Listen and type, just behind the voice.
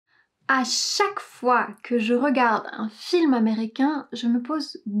À chaque fois que je regarde un film américain, je me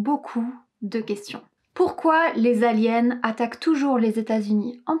pose beaucoup de questions. Pourquoi les aliens attaquent toujours les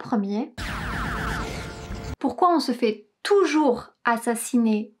États-Unis en premier? Pourquoi on se fait toujours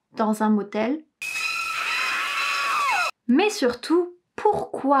assassiner dans un motel? Mais surtout,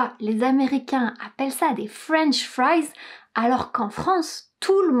 pourquoi les Américains appellent ça des French fries alors qu'en France,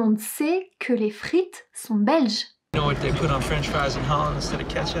 tout le monde sait que les frites sont belges? You know what they put on French fries in Holland instead of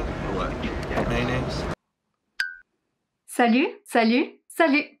ketchup? What? Mayonnaise. Salut, salut,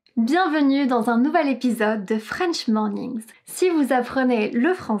 salut! Bienvenue dans un nouvel épisode de French Mornings. Si vous apprenez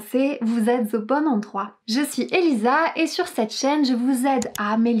le français, vous êtes au bon endroit. Je suis Elisa et sur cette chaîne, je vous aide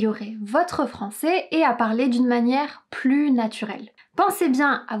à améliorer votre français et à parler d'une manière plus naturelle. Pensez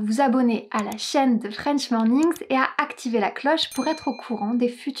bien à vous abonner à la chaîne de French Mornings et à activer la cloche pour être au courant des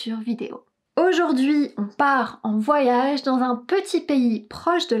futures vidéos. Aujourd'hui, on part en voyage dans un petit pays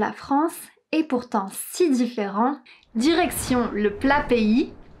proche de la France et pourtant si différent. Direction le plat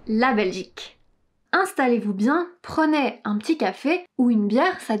pays, la Belgique. Installez-vous bien, prenez un petit café ou une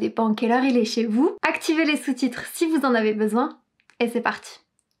bière, ça dépend quelle heure il est chez vous. Activez les sous-titres si vous en avez besoin et c'est parti.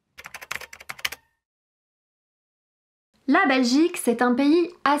 La Belgique, c'est un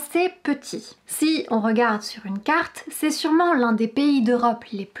pays assez petit. Si on regarde sur une carte, c'est sûrement l'un des pays d'Europe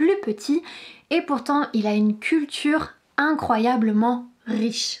les plus petits et pourtant il a une culture incroyablement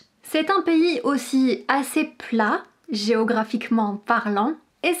riche. C'est un pays aussi assez plat, géographiquement parlant,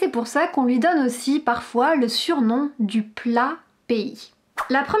 et c'est pour ça qu'on lui donne aussi parfois le surnom du plat pays.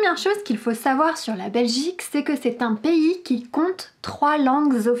 La première chose qu'il faut savoir sur la Belgique, c'est que c'est un pays qui compte 3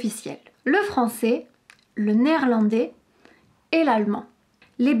 langues officielles. Le français, le néerlandais et l'allemand.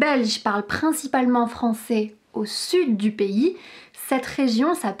 Les Belges parlent principalement français au sud du pays. Cette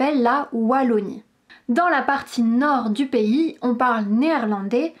région s'appelle la Wallonie. Dans la partie nord du pays, on parle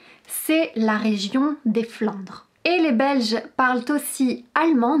néerlandais, c'est la région des Flandres. Et les Belges parlent aussi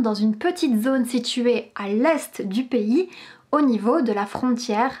allemand dans une petite zone située à l'est du pays, au niveau de la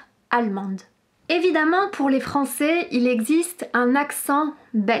frontière allemande. Évidemment, pour les Français, il existe un accent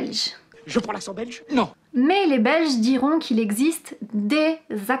belge. Je prends l'accent belge? Non. Mais les Belges diront qu'il existe des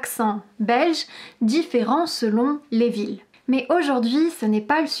accents belges différents selon les villes. Mais aujourd'hui, ce n'est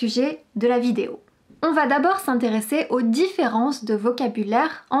pas le sujet de la vidéo. On va d'abord s'intéresser aux différences de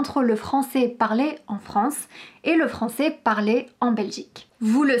vocabulaire entre le français parlé en France et le français parlé en Belgique.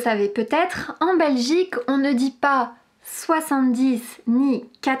 Vous le savez peut-être, en Belgique, on ne dit pas 70 ni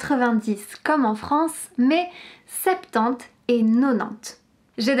 90 comme en France, mais 70 et 90.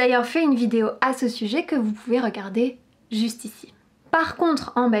 J'ai d'ailleurs fait une vidéo à ce sujet que vous pouvez regarder juste ici. Par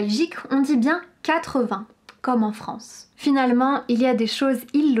contre, en Belgique, on dit bien 80, comme en France. Finalement, il y a des choses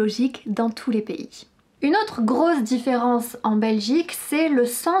illogiques dans tous les pays. Une autre grosse différence en Belgique, c'est le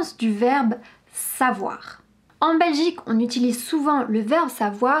sens du verbe savoir. En Belgique, on utilise souvent le verbe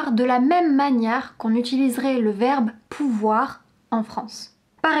savoir de la même manière qu'on utiliserait le verbe pouvoir en France.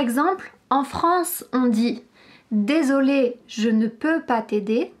 Par exemple, en France, on dit « Désolé, je ne peux pas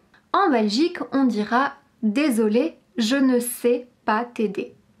t'aider ». En Belgique, on dira « Désolé, je ne sais pas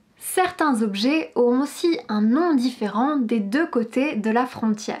t'aider ». Certains objets ont aussi un nom différent des deux côtés de la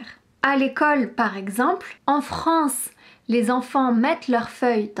frontière. À l'école, par exemple, en France, les enfants mettent leurs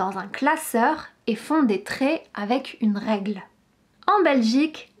feuilles dans un classeur et font des traits avec une règle. En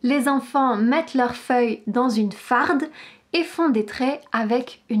Belgique, les enfants mettent leurs feuilles dans une farde et font des traits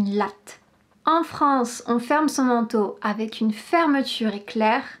avec une latte. En France, on ferme son manteau avec une fermeture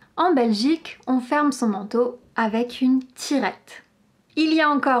éclair. En Belgique, on ferme son manteau avec une tirette. Il y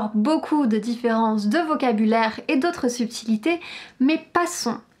a encore beaucoup de différences de vocabulaire et d'autres subtilités, mais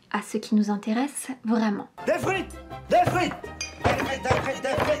passons à ce qui nous intéresse vraiment. Des frites! Des frites! Des frites, des frites,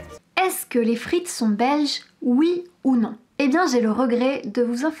 des frites! Est-ce que les frites sont belges, oui ou non? Eh bien, j'ai le regret de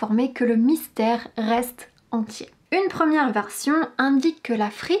vous informer que le mystère reste entier. Une première version indique que la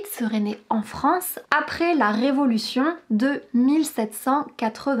frite serait née en France après la Révolution de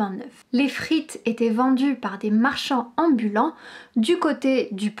 1789. Les frites étaient vendues par des marchands ambulants du côté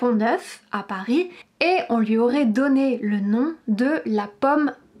du Pont-Neuf à Paris et on lui aurait donné le nom de la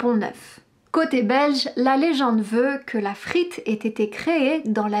pomme Pont-Neuf. Côté belge, la légende veut que la frite ait été créée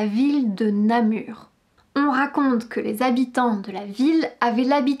dans la ville de Namur. On raconte que les habitants de la ville avaient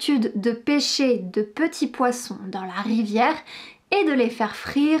l'habitude de pêcher de petits poissons dans la rivière et de les faire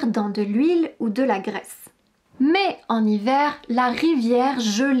frire dans de l'huile ou de la graisse. Mais en hiver, la rivière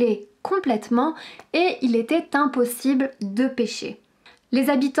gelait complètement et il était impossible de pêcher. Les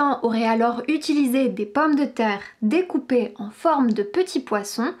habitants auraient alors utilisé des pommes de terre découpées en forme de petits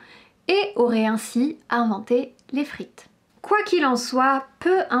poissons et auraient ainsi inventé les frites. Quoi qu'il en soit,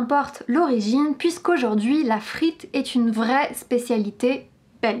 peu importe l'origine, puisqu'aujourd'hui la frite est une vraie spécialité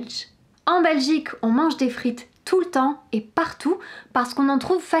belge. En Belgique, on mange des frites tout le temps et partout parce qu'on en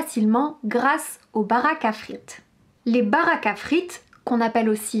trouve facilement grâce aux baraques à frites. Les baraques à frites, qu'on appelle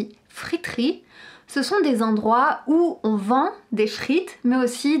aussi friteries, ce sont des endroits où on vend des frites, mais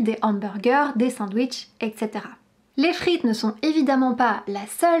aussi des hamburgers, des sandwichs, etc. Les frites ne sont évidemment pas la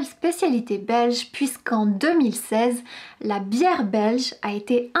seule spécialité belge puisqu'en 2016, la bière belge a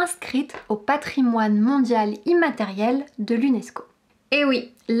été inscrite au patrimoine mondial immatériel de l'UNESCO. Et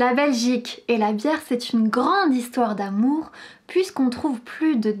oui, la Belgique et la bière, c'est une grande histoire d'amour puisqu'on trouve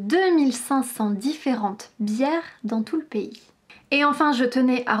plus de 2500 différentes bières dans tout le pays. Et enfin, je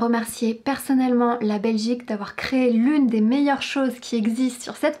tenais à remercier personnellement la Belgique d'avoir créé l'une des meilleures choses qui existent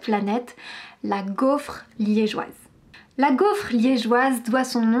sur cette planète, la gaufre liégeoise. La gaufre liégeoise doit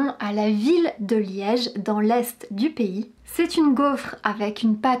son nom à la ville de Liège, dans l'est du pays. C'est une gaufre avec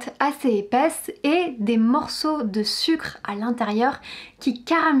une pâte assez épaisse et des morceaux de sucre à l'intérieur qui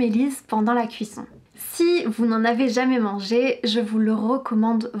caramélisent pendant la cuisson. Si vous n'en avez jamais mangé, je vous le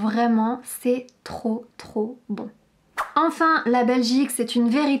recommande vraiment, c'est trop bon. Enfin, la Belgique, c'est une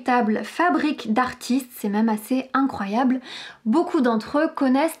véritable fabrique d'artistes, c'est même assez incroyable. Beaucoup d'entre eux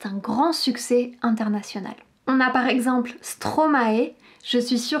connaissent un grand succès international. On a par exemple Stromae, je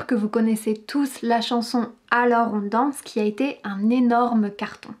suis sûre que vous connaissez tous la chanson Alors on danse qui a été un énorme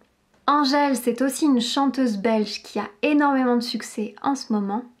carton. Angèle, c'est aussi une chanteuse belge qui a énormément de succès en ce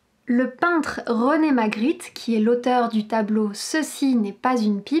moment. Le peintre René Magritte, qui est l'auteur du tableau Ceci n'est pas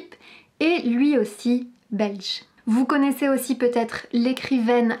une pipe, est lui aussi belge. Vous connaissez aussi peut-être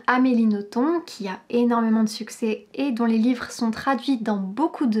l'écrivaine Amélie Nothomb, qui a énormément de succès et dont les livres sont traduits dans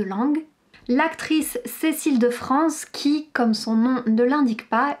beaucoup de langues. L'actrice Cécile de France qui, comme son nom ne l'indique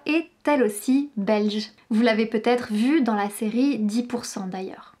pas, est elle aussi belge. Vous l'avez peut-être vu dans la série 10%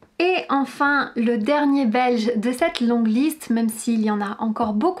 d'ailleurs. Et enfin, le dernier belge de cette longue liste, même s'il y en a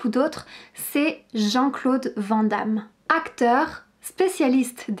encore beaucoup d'autres, c'est Jean-Claude Van Damme. Acteur,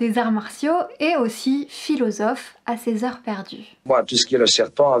 spécialiste des arts martiaux et aussi philosophe à ses heures perdues. Moi, tout ce qui est le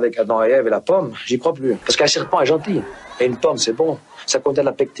serpent avec Adam et Ève et la pomme, j'y crois plus. Parce qu'un serpent est gentil. Et une pomme, c'est bon. Ça contient de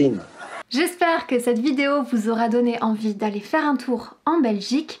la pectine. J'espère que cette vidéo vous aura donné envie d'aller faire un tour en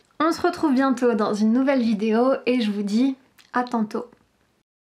Belgique. On se retrouve bientôt dans une nouvelle vidéo et je vous dis à tantôt.